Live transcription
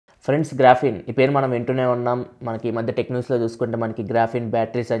Friends graphene ఈ పేరు మనం వింటూనే ఉన్నాం. మనకి ఈ మధ్య టెక్నిక్స్లో చూసుకుంటే మనకి గ్రాఫీన్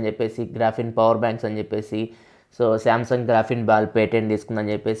బ్యాటరీస్ అని చెప్పేసి, గ్రాఫీన్ పవర్ బ్యాంక్స్ అని చెప్పేసి, so Samsung graphene ball patent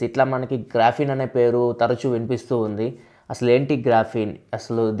తీసుకుందని చెప్పేసి ఇట్లా మనకి గ్రాఫీన్ అనే పేరు తరచూ వినిపిస్తూ ఉంది. అసలు ఏంటి గ్రాఫీన్,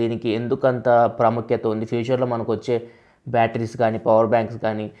 అసలు దీనికి ఎందుకంత ప్రాముఖ్యత ఉంది, ఫ్యూచర్లో మనకు వచ్చే బ్యాటరీస్ కానీ పవర్ బ్యాంక్స్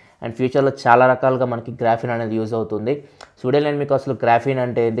కానీ అండ్ ఫ్యూచర్లో చాలా రకాలుగా మనకి గ్రాఫీన్ అనేది యూజ్ అవుతుంది. స్టూడియో నేను మీకు అసలు గ్రాఫీన్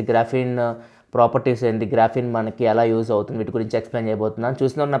అంటే ఏంటి, గ్రాఫీన్ ప్రాపర్టీస్ ఏంటి, గ్రాఫీన్ మనకి ఎలా యూజ్ అవుతుంది వీటి గురించి ఎక్స్ప్లెయిన్ చేయబోతున్నాను.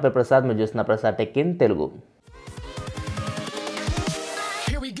 చూసిన నా పేరు ప్రసాద్, మీరు చూస్తున్న Prasad tech in Telugu.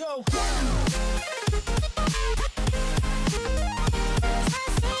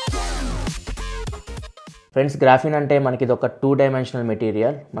 Friends graphene అంటే మనకి ఇది ఒక 2 డైమెన్షనల్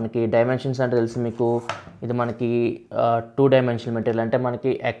మెటీరియల్. మనకి డైమెన్షన్స్ అంటే తెలుసు మీకు, ఇది మనకి 2 డైమెన్షనల్ మెటీరియల్ అంటే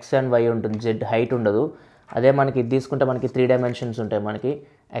మనకి ఎక్స్ అండ్ వై ఉంటుంది, జెడ్ హైట్ ఉండదు. అదే మనకి ఇది తీసుకుంటే మనకి 3 డైమెన్షన్స్ ఉంటాయి, మనకి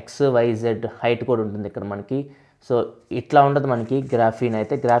ఎక్స్ వై జెడ్ హైట్ కూడా ఉంటుంది ఇక్కడ మనకి. సో ఇట్లా ఉంటుంది మనకి గ్రాఫీన్.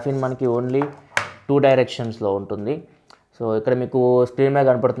 అయితే గ్రాఫీన్ మనకి ఓన్లీ 2 డైరెక్షన్స్లో ఉంటుంది. సో ఇక్కడ మీకు స్క్రీన్ మీద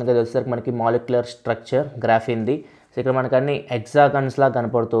కనపడుతుంది కదా, వచ్చేసరికి మనకి మాలిక్యులర్ స్ట్రక్చర్ గ్రాఫీన్ది. సో ఇక్కడ మనకు అన్ని హెక్సాగన్స్లా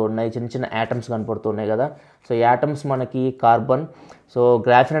కనపడుతూ ఉన్నాయి, చిన్న చిన్న యాటమ్స్ కనపడుతూ ఉన్నాయి కదా. సో ఈ యాటమ్స్ మనకి కార్బన్. సో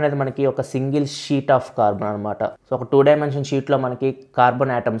గ్రాఫీన్ అనేది మనకి ఒక సింగిల్ షీట్ ఆఫ్ కార్బన్ అనమాట. సో ఒక 2 డైమెన్షన్ షీట్లో మనకి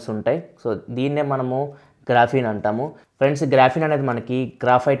కార్బన్ యాటమ్స్ ఉంటాయి. సో దీన్నే మనము గ్రాఫీన్ అంటాము. ఫ్రెండ్స్ గ్రాఫీన్ అనేది మనకి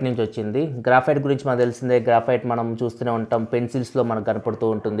గ్రాఫైట్ నుంచి వచ్చింది. గ్రాఫైట్ గురించి మనకు తెలిసిందే, గ్రాఫైట్ మనం చూస్తూనే ఉంటాం, పెన్సిల్స్లో మనకు కనపడుతూ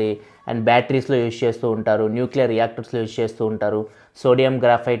ఉంటుంది అండ్ బ్యాటరీస్లో యూజ్ చేస్తూ ఉంటారు, న్యూక్లియర్ రియాక్టర్స్లో యూజ్ చేస్తూ ఉంటారు. సోడియం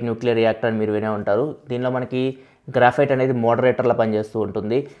గ్రాఫైట్ న్యూక్లియర్ రియాక్టర్ అని మీరు వినే ఉంటారు. దీనిలో మనకి గ్రాఫైట్ అనేది మోడరేటర్లా పనిచేస్తూ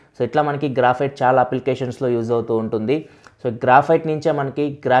ఉంటుంది. సో ఇట్లా మనకి గ్రాఫైట్ చాలా అప్లికేషన్స్లో యూజ్ అవుతూ ఉంటుంది. సో గ్రాఫైట్ నుంచే మనకి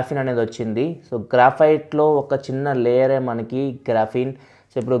గ్రాఫీన్ అనేది వచ్చింది. సో గ్రాఫైట్లో ఒక చిన్న లేయరే మనకి గ్రాఫీన్.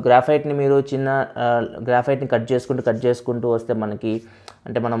 సో ఇప్పుడు గ్రాఫైట్ని మీరు గ్రాఫైట్ని కట్ చేసుకుంటూ వస్తే మనకి,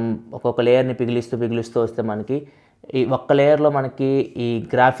 అంటే మనం ఒక్కొక్క లేయర్ని పిగిలిస్తూ వస్తే మనకి ఈ ఒక్క లేయర్లో మనకి ఈ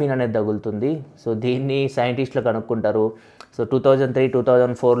గ్రాఫీన్ అనేది తగులుతుంది. సో దీన్ని సైంటిస్టులు కనుక్కుంటారు. సో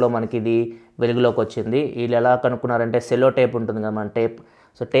 2003-2004లో మనకి ఇది వెలుగులోకి వచ్చింది. వీళ్ళు ఎలా కనుక్కున్నారంటే సెలో టేప్ ఉంటుంది కదా మన టేప్.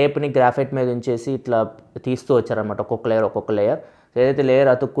 సో టేప్ని గ్రాఫైట్ మీద ఉంచేసి ఇట్లా తీస్తూ వచ్చారనమాట, ఒక్కొక్క లేయర్. సో ఏదైతే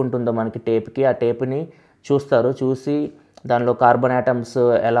లేయర్ అతుక్కుంటుందో మనకి టేప్కి, ఆ టేప్ని చూసి దానిలో కార్బన్ యాటమ్స్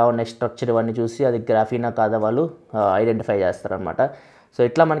ఎలా ఉన్నాయి, స్ట్రక్చర్ ఇవన్నీ చూసి అది గ్రాఫీనా కాదా వాళ్ళు ఐడెంటిఫై చేస్తారనమాట. సో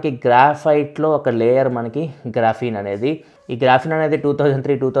ఇట్లా మనకి గ్రాఫైట్లో ఒక లేయర్ మనకి గ్రాఫీన్ అనేది. ఈ గ్రాఫీన్ అనేది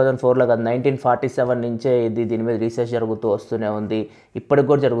 2003-2004లో కాదు, 1947 నుంచే దీని మీద రీసెర్చ్ జరుగుతూ వస్తూనే ఉంది. ఇప్పటికి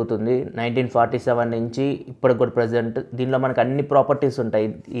కూడా జరుగుతుంది. 1947 నుంచి ఇప్పటికి కూడా ప్రజెంట్ దీనిలో మనకి అన్ని ప్రాపర్టీస్ ఉంటాయి.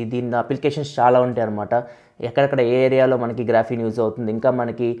 దీని అప్లికేషన్స్ చాలా ఉంటాయి అనమాట. ఎక్కడెక్కడ ఏ ఏరియాలో మనకి గ్రాఫీన్ యూజ్ అవుతుంది ఇంకా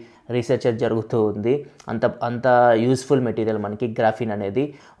మనకి రీసెర్చ్ జరుగుతూ ఉంది. అంత యూస్ఫుల్ మెటీరియల్ మనకి గ్రాఫీన్ అనేది.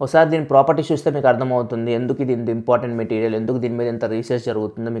 ఒకసారి దీని ప్రాపర్టీస్ చూస్తే మీకు అర్థమవుతుంది ఎందుకు ఇది ఇంత ఇంపార్టెంట్ మెటీరియల్, ఎందుకు దీని మీద ఎంత రీసెర్చ్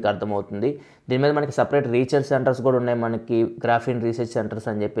జరుగుతుందో మీకు అర్థమవుతుంది. దీని మీద మనకి సపరేట్ రీసెర్చ్ సెంటర్స్ కూడా ఉన్నాయి, మనకి గ్రాఫీన్ రీసెర్చ్ సెంటర్స్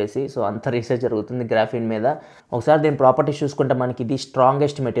అని చెప్పేసి. సో అంత రీసెర్చ్ జరుగుతుంది గ్రాఫీన్ మీద. ఒకసారి దీని ప్రాపర్టీస్ చూసుకుంటే మనకి ఇది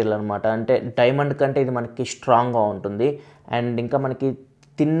స్ట్రాంగెస్ట్ మెటీరియల్ అనమాట. అంటే డైమండ్ కంటే ఇది మనకి స్ట్రాంగ్గా ఉంటుంది అండ్ ఇంకా మనకి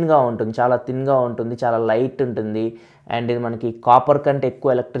థిన్గా ఉంటుంది, చాలా థిన్గా ఉంటుంది, చాలా లైట్ ఉంటుంది అండ్ ఇది మనకి కాపర్ కంటే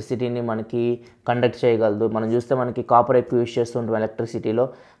ఎక్కువ ఎలక్ట్రిసిటీని మనకి కండక్ట్ చేయగలదు. మనం చూస్తే మనకి కాపర్ ఎక్కువ యూజ్ చేస్తూ ఉంటాం ఎలక్ట్రిసిటీలో,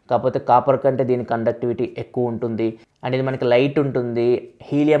 కాకపోతే కాపర్ కంటే దీని కండక్టివిటీ ఎక్కువ ఉంటుంది అండ్ ఇది మనకి లైట్ ఉంటుంది,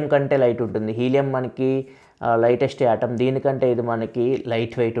 హీలియం కంటే లైట్ ఉంటుంది. హీలియం మనకి లైటెస్ట్ యాటమ్, దీనికంటే ఇది మనకి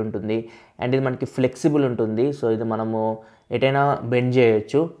లైట్ వెయిట్ ఉంటుంది అండ్ ఇది మనకి ఫ్లెక్సిబుల్ ఉంటుంది. సో ఇది మనము ఎటైనా బెండ్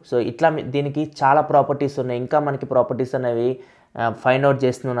చేయొచ్చు. సో ఇట్లా దీనికి చాలా ప్రాపర్టీస్ ఉన్నాయి. ఇంకా మనకి ప్రాపర్టీస్ అనేవి ఫైండ్ అవుట్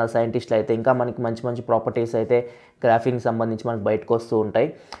చేస్తున్నారు సైంటిస్టులు. అయితే ఇంకా మనకి మంచి ప్రాపర్టీస్ అయితే గ్రాఫీన్కి సంబంధించి మనకి బయటకు వస్తూ ఉంటాయి.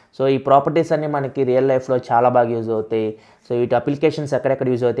 సో ఈ ప్రాపర్టీస్ అన్నీ మనకి రియల్ లైఫ్లో చాలా బాగా యూజ్ అవుతాయి. సో వీటి అప్లికేషన్స్ ఎక్కడెక్కడ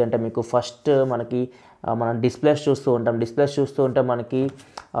యూజ్ అవుతాయి అంటే మీకు ఫస్ట్ మనకి మనం డిస్ప్లేస్ చూస్తూ ఉంటే మనకి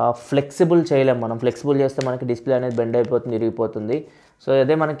ఫ్లెక్సిబుల్ చేయలేం. మనం ఫ్లెక్సిబుల్ చేస్తే మనకి డిస్ప్లే అనేది బెండ్ అయిపోతుంది, ఇరిగిపోతుంది. సో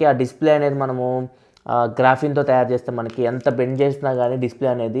అదే మనకి ఆ డిస్ప్లే అనేది మనము గ్రాఫీన్తో తయారు చేస్తే మనకి ఎంత బెండ్ చేసినా కానీ డిస్ప్లే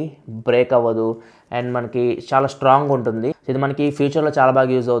అనేది బ్రేక్ అవ్వదు అండ్ మనకి చాలా స్ట్రాంగ్ ఉంటుంది. ఇది మనకి ఫ్యూచర్లో చాలా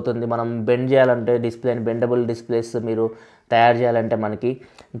బాగా యూజ్ అవుతుంది. మనం బెండ్ చేయాలంటే డిస్ప్లేని, బెండబుల్ డిస్ప్లేస్ మీరు తయారు చేయాలంటే మనకి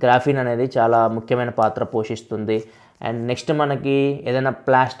గ్రాఫీన్ అనేది చాలా ముఖ్యమైన పాత్ర పోషిస్తుంది. అండ్ నెక్స్ట్ మనకి ఏదైనా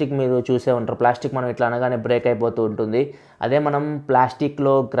ప్లాస్టిక్ మీరు చూసే ఉంటారు, ప్లాస్టిక్ మనం ఇట్లా అనగానే బ్రేక్ అయిపోతూ ఉంటుంది. అదే మనం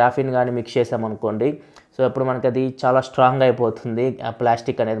ప్లాస్టిక్లో గ్రాఫీన్ కానీ మిక్స్ చేసామనుకోండి, సో ఇప్పుడు మనకి అది చాలా స్ట్రాంగ్ అయిపోతుంది. ఆ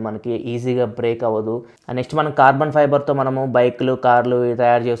ప్లాస్టిక్ అనేది మనకి ఈజీగా బ్రేక్ అవ్వదు. అండ్ నెక్స్ట్ మనం కార్బన్ ఫైబర్తో మనము బైక్లు, కార్లు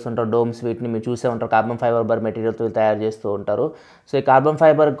తయారు చేస్తుంటారు, డోమ్స్, వీటిని మీరు చూసే ఉంటారు, కార్బన్ ఫైబర్ మెటీరియల్తో తయారు చేస్తూ ఉంటారు. సో ఈ కార్బన్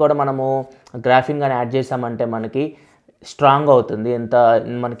ఫైబర్కి కూడా మనము గ్రాఫీన్ కానీ యాడ్ చేసామంటే మనకి స్ట్రాంగ్ అవుతుంది. ఎంత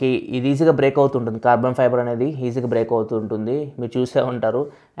మనకి ఇది ఈజీగా బ్రేక్ అవుతుంటుంది, కార్బన్ ఫైబర్ అనేది ఈజీగా బ్రేక్ అవుతుంటుంది. మీరు చూసే ఉంటారు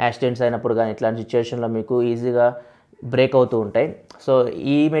యాక్సిడెంట్స్ అయినప్పుడు కానీ ఇట్లాంటి సిచ్యువేషన్లో మీకు ఈజీగా బ్రేక్ అవుతూ ఉంటాయి. సో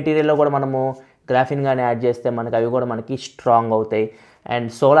ఈ మెటీరియల్లో కూడా మనము గ్రాఫీన్ గాని యాడ్ చేస్తే మనకి అవి కూడా మనకి స్ట్రాంగ్ అవుతాయి. అండ్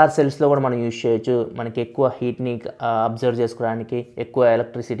సోలార్ సెల్స్లో కూడా మనం యూజ్ చేయొచ్చు. మనకి ఎక్కువ హీట్ని అబ్జర్వ్ చేసుకోవడానికి, ఎక్కువ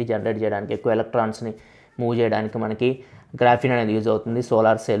ఎలక్ట్రిసిటీ జనరేట్ చేయడానికి, ఎక్కువ ఎలక్ట్రాన్స్ని మూవ్ చేయడానికి మనకి గ్రాఫిన్ అనేది యూజ్ అవుతుంది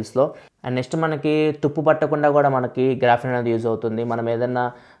సోలార్ సెల్స్లో. అండ్ నెక్స్ట్ మనకి తుప్పు పట్టకుండా కూడా మనకి గ్రాఫిన్ అనేది యూజ్ అవుతుంది. మనం ఏదన్నా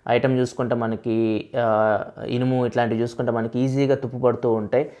ఐటమ్ చూసుకుంటే మనకి ఇనుము ఇట్లాంటివి చూసుకుంటే మనకి ఈజీగా తుప్పు పడుతూ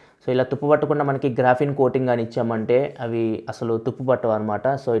ఉంటాయి. సో ఇలా తుప్పు పట్టకుండా మనకి గ్రాఫిన్ కోటింగ్ అని ఇచ్చామంటే అవి అసలు తుప్పు పట్టవు అనమాట.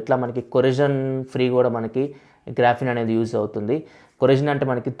 సో ఇట్లా మనకి కొరిజన్ ఫ్రీ కూడా మనకి గ్రాఫిన్ అనేది యూజ్ అవుతుంది. కొరిజన్ అంటే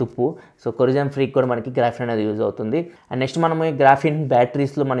మనకి తుప్పు, సో కొరిజన్ ఫ్రీ కూడా మనకి గ్రాఫిన్ అనేది యూజ్ అవుతుంది. అండ్ నెక్స్ట్ మనం ఈ గ్రాఫిన్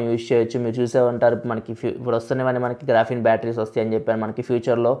బ్యాటరీస్లో మనం యూజ్ చేయొచ్చు. మీరు చూసే ఉంటారు మనకి ఇప్పుడు వస్తున్నవన్నీ మనకి గ్రాఫిన్ బ్యాటరీస్ వస్తాయి అని చెప్పాను మనకి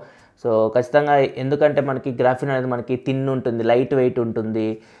ఫ్యూచర్లో. సో ఖచ్చితంగా ఎందుకంటే మనకి గ్రాఫిన్ అనేది మనకి థిన్ ఉంటుంది, లైట్ వెయిట్ ఉంటుంది,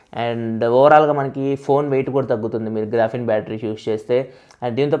 అండ్ ఓవరాల్గా మనకి ఫోన్ వెయిట్ కూడా తగ్గుతుంది మీరు గ్రాఫిన్ బ్యాటరీస్ యూజ్ చేస్తే.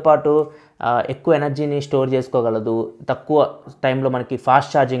 అండ్ దీంతోపాటు ఎక్కువ ఎనర్జీని స్టోర్ చేసుకోగలదు, తక్కువ టైంలో మనకి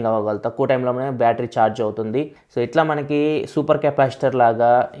ఫాస్ట్ ఛార్జింగ్ అవ్వగలదు, తక్కువ టైంలోనే బ్యాటరీ ఛార్జ్ అవుతుంది. సో ఇట్లా మనకి సూపర్ కెపాసిటర్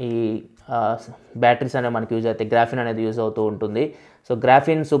లాగా ఈ బ్యాటరీస్ అనేవి మనకి యూజ్ అవుతాయి, గ్రాఫిన్ అనేది యూజ్ అవుతూ ఉంటుంది. సో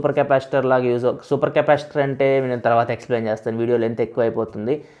గ్రాఫిన్ సూపర్ కెపాసిటర్ లాగా సూపర్ కెపాసిటర్ అంటే నేను తర్వాత ఎక్స్ప్లెయిన్ చేస్తాను, వీడియో లెంత్ ఎక్కువ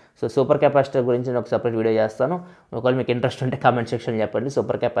అయిపోతుంది. సో సూపర్ కెపాసిటర్ గురించి నేను ఒక సపరేట్ వీడియో చేస్తాను. ఒకవేళ మీకు ఇంట్రెస్ట్ ఉంటే కామెంట్ సెక్షన్ చెప్పండి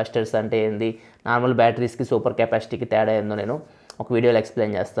సూపర్ కెపాసిటర్స్ అంటే ఏంది, నార్మల్ బ్యాటరీస్కి సూపర్ కెపాసిటీకి తేడా ఏందో నేను ఒక వీడియోలో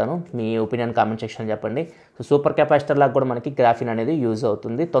ఎక్స్ప్లెయిన్ చేస్తాను. మీ ఒపీనియన్ కామెంట్ సెక్షన్ చెప్పండి. సో సూపర్ కెపాసిటర్ లాగా కూడా మనకి గ్రాఫిన్ అనేది యూజ్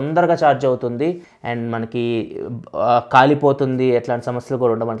అవుతుంది, తొందరగా ఛార్జ్ అవుతుంది, అండ్ మనకి కాలిపోతుంది ఎట్లాంటి సమస్యలు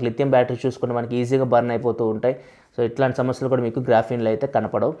కూడా ఉండవు. మనకి లిథియం బ్యాటరీ చూసుకుంటే మనకి ఈజీగా బర్న్ అయిపోతూ ఉంటాయి. సో ఇట్లాంటి సమస్యలు కూడా మీకు గ్రాఫిన్లో అయితే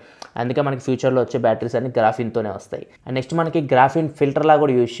కనపడవు. అందుకే మనకి ఫ్యూచర్లో వచ్చే బ్యాటరీస్ అన్ని గ్రాఫిన్తోనే వస్తాయి. అండ్ నెక్స్ట్ మనకి గ్రాఫిన్ ఫిల్టర్లా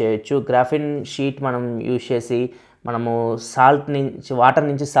కూడా యూజ్ చేయొచ్చు. గ్రాఫిన్ షీట్ మనం యూజ్ చేసి మనము వాటర్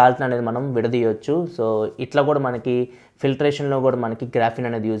నుంచి సాల్ట్ అనేది మనం విడదీయొచ్చు. సో ఇట్లా కూడా మనకి ఫిల్టరేషన్లో కూడా మనకి గ్రాఫిన్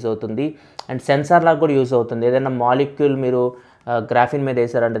అనేది యూజ్ అవుతుంది. అండ్ సెన్సార్ లాగా కూడా యూజ్ అవుతుంది. ఏదైనా మాలిక్యూల్ మీరు గ్రాఫిన్ మీద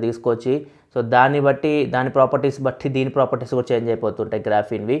వేసారంటే తీసుకొచ్చి, సో దాన్ని బట్టి దాని ప్రాపర్టీస్ బట్టి దీని ప్రాపర్టీస్ కూడా చేంజ్ అయిపోతుంటాయి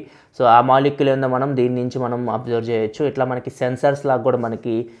గ్రాఫిన్వి. సో ఆ మాలిక్యూల్ ఏందో మనం దీని నుంచి మనం అబ్జర్వ్ చేయొచ్చు. ఇట్లా మనకి సెన్సార్స్ లాగా కూడా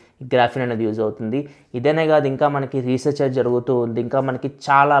మనకి గ్రాఫిన్ అనేది యూజ్ అవుతుంది. ఇదేనే కాదు, ఇంకా మనకి రీసెర్చ్ జరుగుతూ ఉంది. ఇంకా మనకి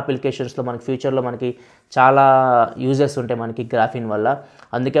చాలా అప్లికేషన్స్లో మనకి ఫ్యూచర్లో మనకి చాలా యూజెస్ ఉంటాయి మనకి గ్రాఫిన్ వల్ల.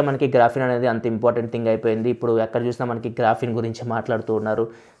 అందుకే మనకి గ్రాఫిన్ అనేది అంత ఇంపార్టెంట్ థింగ్ అయిపోయింది. ఇప్పుడు ఎక్కడ చూసినా మనకి గ్రాఫిన్ గురించి మాట్లాడుతూ ఉన్నారు.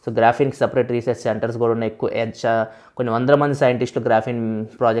 సో గ్రాఫిన్కి సపరేట్ రీసెర్చ్ సెంటర్స్ కూడా ఉన్నాయి. కొన్ని వందల మంది సైంటిస్టులు గ్రాఫిన్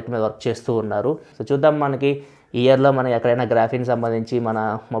ప్రాజెక్ట్ మీద వర్క్ చేస్తూ ఉన్నారు. సో చూద్దాం మనకి ఈ ఇయర్లో మనకి ఎక్కడైనా గ్రాఫిన్ సంబంధించి మన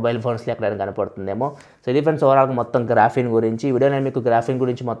మొబైల్ ఫోన్స్లో ఎక్కడైనా కనపడుతుందేమో. సో ఇది ఫ్రెండ్స్ ఓవరాల్గా మొత్తం గ్రాఫిన్ గురించి వీడియో నేను మీకు గ్రాఫిన్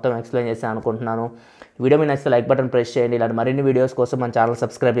గురించి మొత్తం ఎక్స్ప్లెయిన్ చేస్తాను అనుకుంటున్నాను. వీడియో మీకు నచ్చితే లైక్ బటన్ ప్రెస్ చేయండి. ఇలాంటి మరిన్ని వీడియోస్ కోసం మన ఛానల్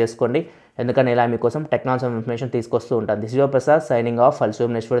సబ్స్క్రైబ్ చేసుకోండి. ఎందుకంటే ఇలా మీకోసం టెక్నాలజీ ఇన్ఫర్మేషన్ తీసుకొస్తూ ఉంటాను. This is your Prasad signing off. I'll see you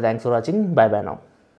next video. Thanks for watching. Bye bye now.